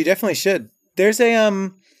 Oh, you definitely should. There's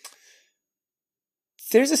a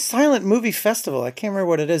silent movie festival. I can't remember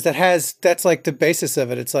what it is that's like the basis of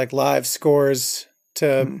it. It's like live scores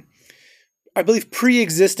to, I believe,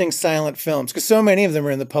 pre-existing silent films, because so many of them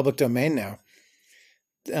are in the public domain now.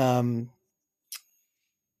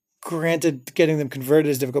 Granted, getting them converted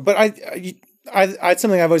is difficult, but it's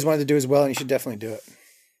something I've always wanted to do as well, and you should definitely do it.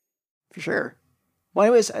 For sure. Well,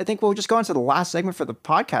 anyways, I think we'll just go into the last segment for the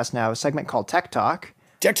podcast now, a segment called Tech Talk.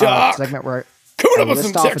 Tech Talk! A segment where coming I up with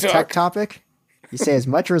list some off a tech topic. You say as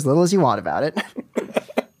much or as little as you want about it.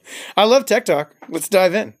 I love Tech Talk. Let's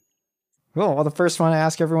dive in. Cool. Well, the first one I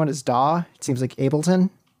ask everyone is DAW. It seems like Ableton.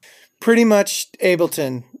 Pretty much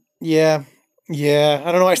Ableton. Yeah. I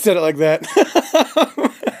don't know why I said it like that.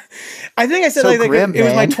 I think I said So grim, it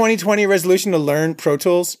was my man. 2020 resolution to learn Pro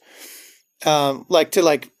Tools.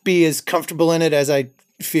 To be as comfortable in it as I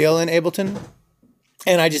feel in Ableton.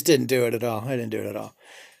 And I just didn't do it at all.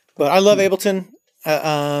 But I love Ableton.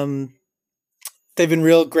 They've been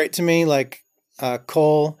real great to me. Like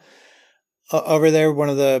Cole over there, one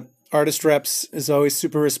of the artist reps, is always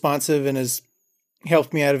super responsive and has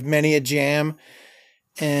helped me out of many a jam.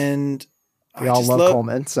 And We all love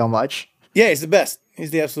Coleman so much. Yeah, he's the best.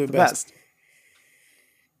 He's the absolute best.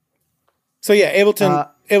 So yeah, Ableton.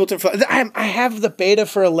 I have the beta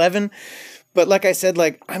for 11, but like I said,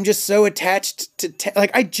 like I'm just so attached to 10.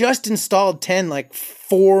 Like I just installed 10 like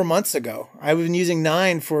 4 months ago. I've been using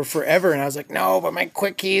 9 for forever, and I was like, no, but my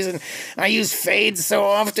quick keys and I use fades so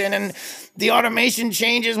often, and the automation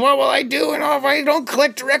changes. What will I do? And if I don't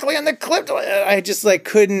click directly on the clip, I just like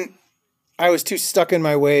couldn't. I was too stuck in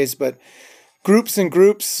my ways. But groups and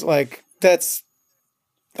groups, like that's.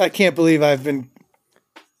 I can't believe I've been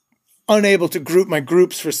unable to group my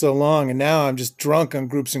groups for so long, and now I'm just drunk on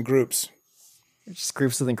groups and groups. Just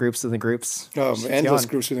groups within groups within groups. Oh, endless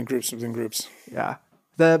groups within groups within groups. Yeah.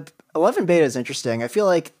 The 11 beta is interesting. I feel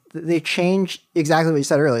like they changed exactly what you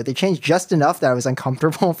said earlier. They changed just enough that I was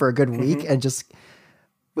uncomfortable for a good week and just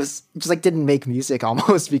didn't make music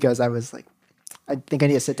almost, because I was like, I think I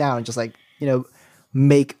need to sit down and just like,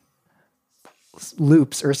 make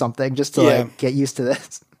loops or something just to like get used to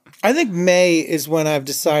this. I think May is when I've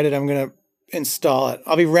decided I'm going to install it.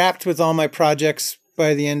 I'll be wrapped with all my projects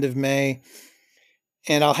by the end of May,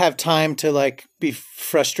 and I'll have time to like be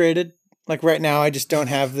frustrated. Like right now, I just don't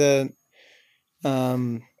have the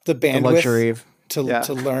bandwidth luxury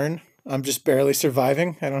to learn. I'm just barely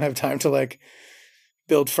surviving. I don't have time to like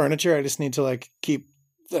build furniture. I just need to like keep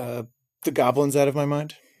the goblins out of my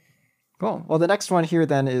mind. Cool. Well, the next one here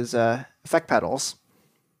then is effect pedals.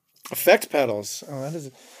 Effect pedals. Oh, that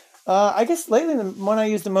is. I guess lately the one I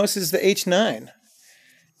use the most is the H9.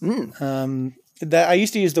 That I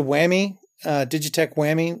used to use the Whammy Digitech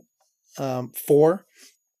Whammy 4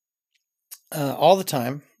 all the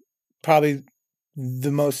time. Probably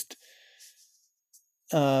the most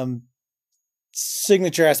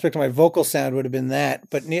signature aspect of my vocal sound would have been that.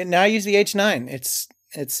 But now I use the H9. It's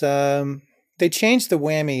they changed the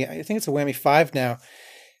Whammy. I think it's a Whammy 5 now,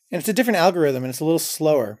 and it's a different algorithm and it's a little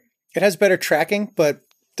slower. It has better tracking, but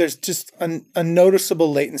there's just a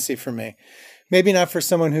noticeable latency for me. Maybe not for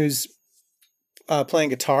someone who's playing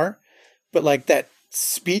guitar, but like that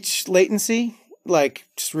speech latency, like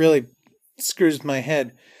just really screws with my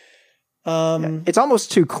head. It's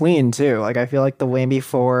almost too clean too. Like I feel like the Whammy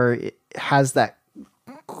 4 has that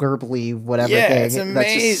gurgly whatever thing. It's amazing.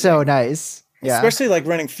 That's just so nice. Yeah. Especially like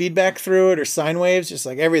running feedback through it or sine waves, just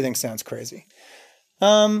like everything sounds crazy.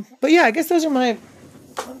 But yeah, I guess those are my.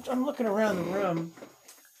 I'm looking around the room.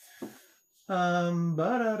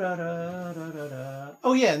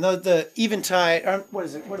 Oh yeah, no, the Eventide. What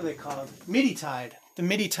is it? What are they called? MIDI Tide. The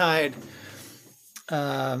MIDI Tide.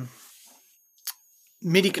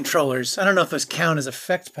 MIDI controllers. I don't know if those count as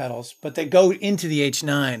effect pedals, but they go into the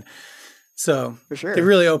H9, so For sure. they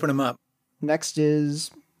really open them up. Next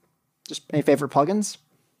is just any favorite plugins?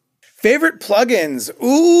 Favorite plugins?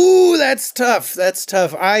 Ooh, that's tough. That's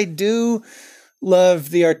tough. I do love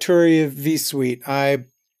the Arturia V Suite. I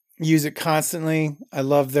use it constantly. I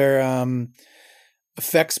love their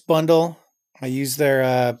effects bundle. I use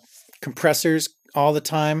their compressors all the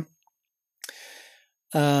time.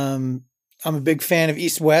 I'm a big fan of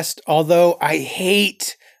East West, although I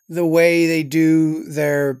hate the way they do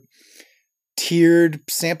their tiered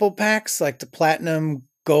sample packs, like the platinum,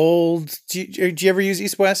 gold. Do you ever use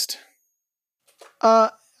East West? I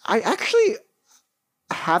actually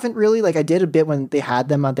haven't really. Like I did a bit when they had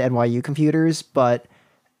them on the NYU computers, but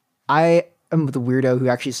I am the weirdo who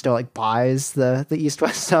actually still like buys the East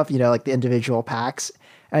West stuff, like the individual packs.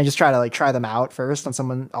 And I just try to like try them out first on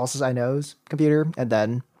someone else's I know's computer and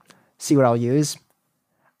then see what I'll use.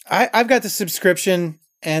 I've got the subscription,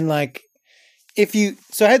 and like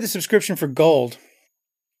so I had the subscription for gold,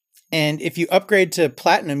 and if you upgrade to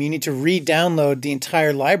platinum, you need to re-download the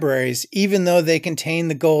entire libraries, even though they contain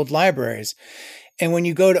the gold libraries. And when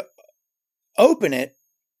you go to open it,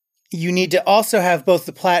 you need to also have both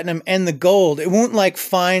the platinum and the gold. It won't like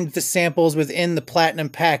find the samples within the platinum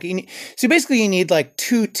pack. So basically you need like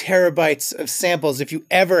 2 terabytes of samples if you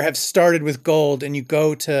ever have started with gold and you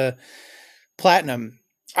go to platinum.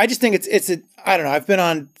 I just think I don't know. I've been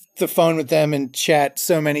on the phone with them and chat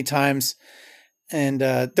so many times, and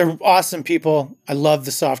they're awesome people. I love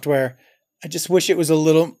the software. I just wish it was a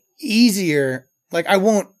little easier. Like I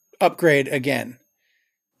won't upgrade again.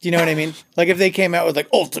 Do you know what I mean? Like if they came out with like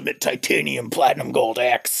ultimate titanium platinum gold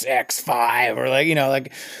X5 or like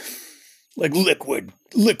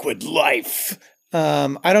liquid life.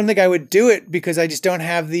 I don't think I would do it because I just don't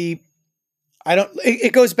have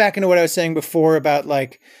it goes back into what I was saying before about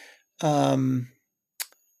like,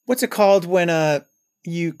 what's it called when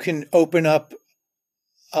you can open up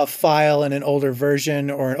a file in an older version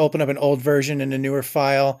or open up an old version in a newer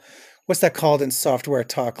file? What's that called in software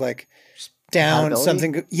talk? Like down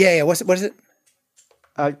something. Yeah. What is it?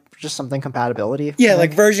 Just something compatibility. Yeah.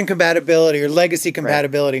 Like version compatibility or legacy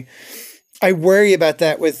compatibility. Right. I worry about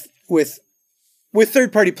that with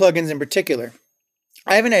third-party plugins in particular.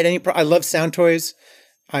 I haven't had any I love Soundtoys.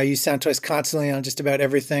 I use Soundtoys constantly on just about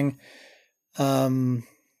everything. I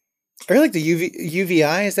really like the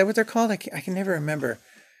UVI. Is that what they're called? I can never remember.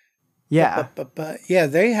 Yeah. Yeah,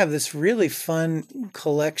 they have this really fun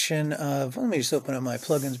collection of, let me just open up my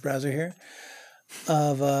plugins browser here.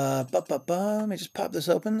 Let me just pop this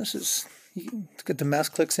open. Let's get the mouse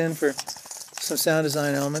clicks in for some sound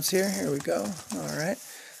design elements here. Here we go. All right.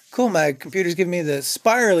 Cool. My computer's giving me the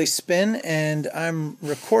spirally spin and I'm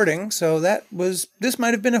recording. So this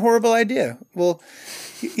might have been a horrible idea. Well,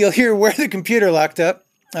 you'll hear where the computer locked up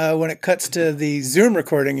when it cuts to the Zoom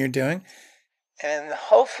recording you're doing. And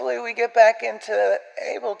hopefully we get back into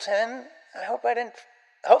Ableton.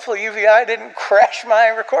 Hopefully UVI didn't crash my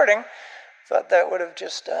recording. Thought that would have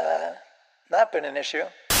just not been an issue.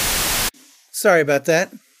 Sorry about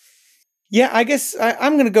that. Yeah, I guess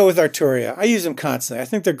I'm going to go with Arturia. I use them constantly. I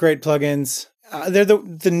think they're great plugins. They're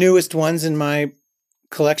the newest ones in my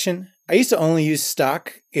collection. I used to only use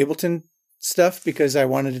stock Ableton stuff because I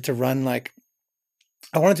wanted it to run I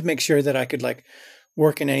wanted to make sure that I could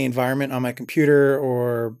work in any environment on my computer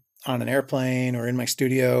or on an airplane or in my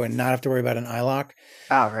studio and not have to worry about an iLok.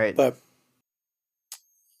 Oh, right. But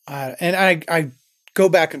and I go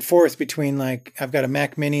back and forth between I've got a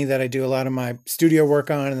Mac Mini that I do a lot of my studio work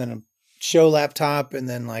on, and then a show laptop, and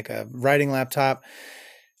then a writing laptop.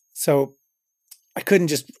 So I couldn't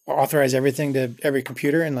just authorize everything to every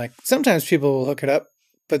computer. And like, sometimes people will hook it up,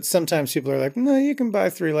 but sometimes people are like, no, you can buy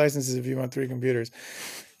 3 licenses if you want 3 computers.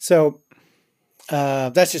 So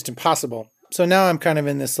that's just impossible. So now I'm kind of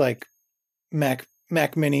in this like Mac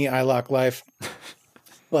Mini iLok life.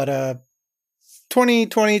 But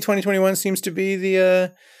 2020, 2021 seems to be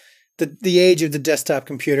the age of the desktop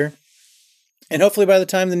computer. And hopefully by the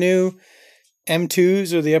time the new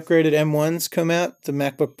M2s or the upgraded M1s come out, the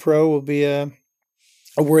MacBook Pro will be a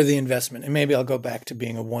worthy investment. And maybe I'll go back to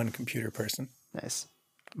being a 1 computer person. Nice.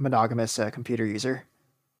 Monogamous computer user.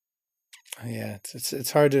 Yeah,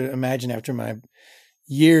 it's hard to imagine after my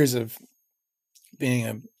years of being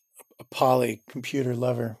a poly computer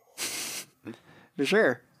lover. For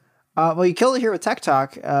sure. Well, you killed it here with Tech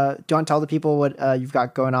Talk. Do you want to tell the people what you've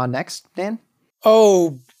got going on next, Dan?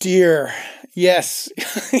 Oh, dear. Yes.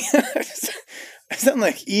 I sound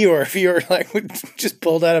like Eeyore if you were like just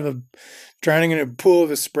pulled out of drowning in a pool of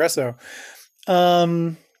espresso.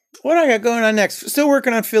 What I got going on next? Still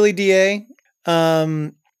working on Philly DA.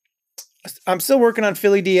 I'm still working on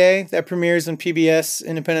Philly DA. That premieres on PBS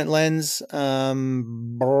Independent Lens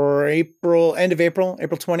end of April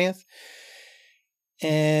 20th.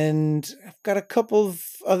 And I've got a couple of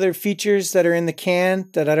other features that are in the can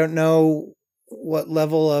that I don't know what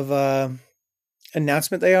level of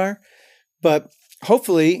announcement they are. But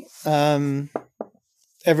hopefully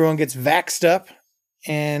everyone gets vaxxed up.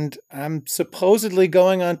 And I'm supposedly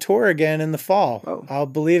going on tour again in the fall. Oh. I'll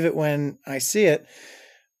believe it when I see it.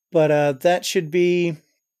 But that should be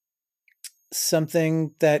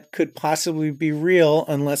something that could possibly be real,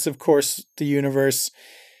 unless, of course, the universe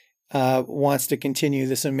wants to continue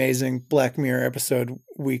this amazing Black Mirror episode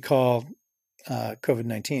we call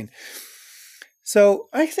COVID-19. So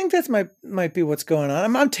I think that's might be what's going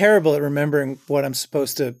on. I'm terrible at remembering what I'm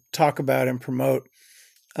supposed to talk about and promote.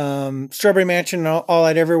 Strawberry Mansion and All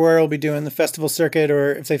Out Everywhere will be doing the festival circuit,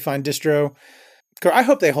 or if they find distro. I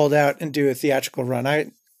hope they hold out and do a theatrical run.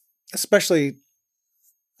 I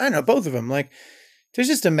don't know, both of them. Like, there's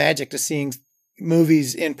just a magic to seeing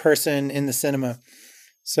movies in person in the cinema.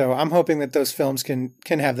 So I'm hoping that those films can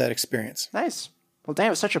have that experience. Nice. Well, Dan,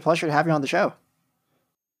 it was such a pleasure to have you on the show.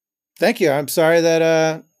 Thank you. I'm sorry that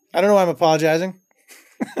I don't know why I'm apologizing.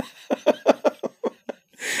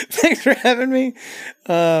 Thanks for having me.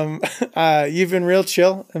 You've been real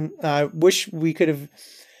chill. And I wish we could have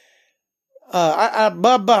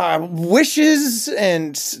wishes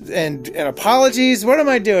and apologies. What am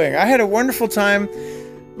I doing? I had a wonderful time.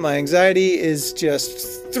 My anxiety is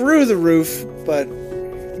just through the roof, but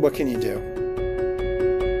what can you do?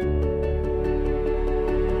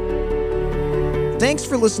 Thanks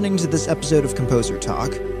for listening to this episode of Composer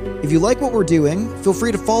Talk. If you like what we're doing, feel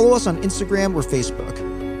free to follow us on Instagram or Facebook.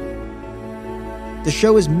 The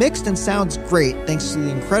show is mixed and sounds great thanks to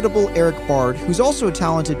the incredible Eric Bard, who's also a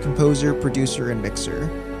talented composer, producer, and mixer.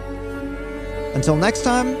 Until next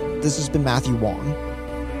time, this has been Matthew Wong.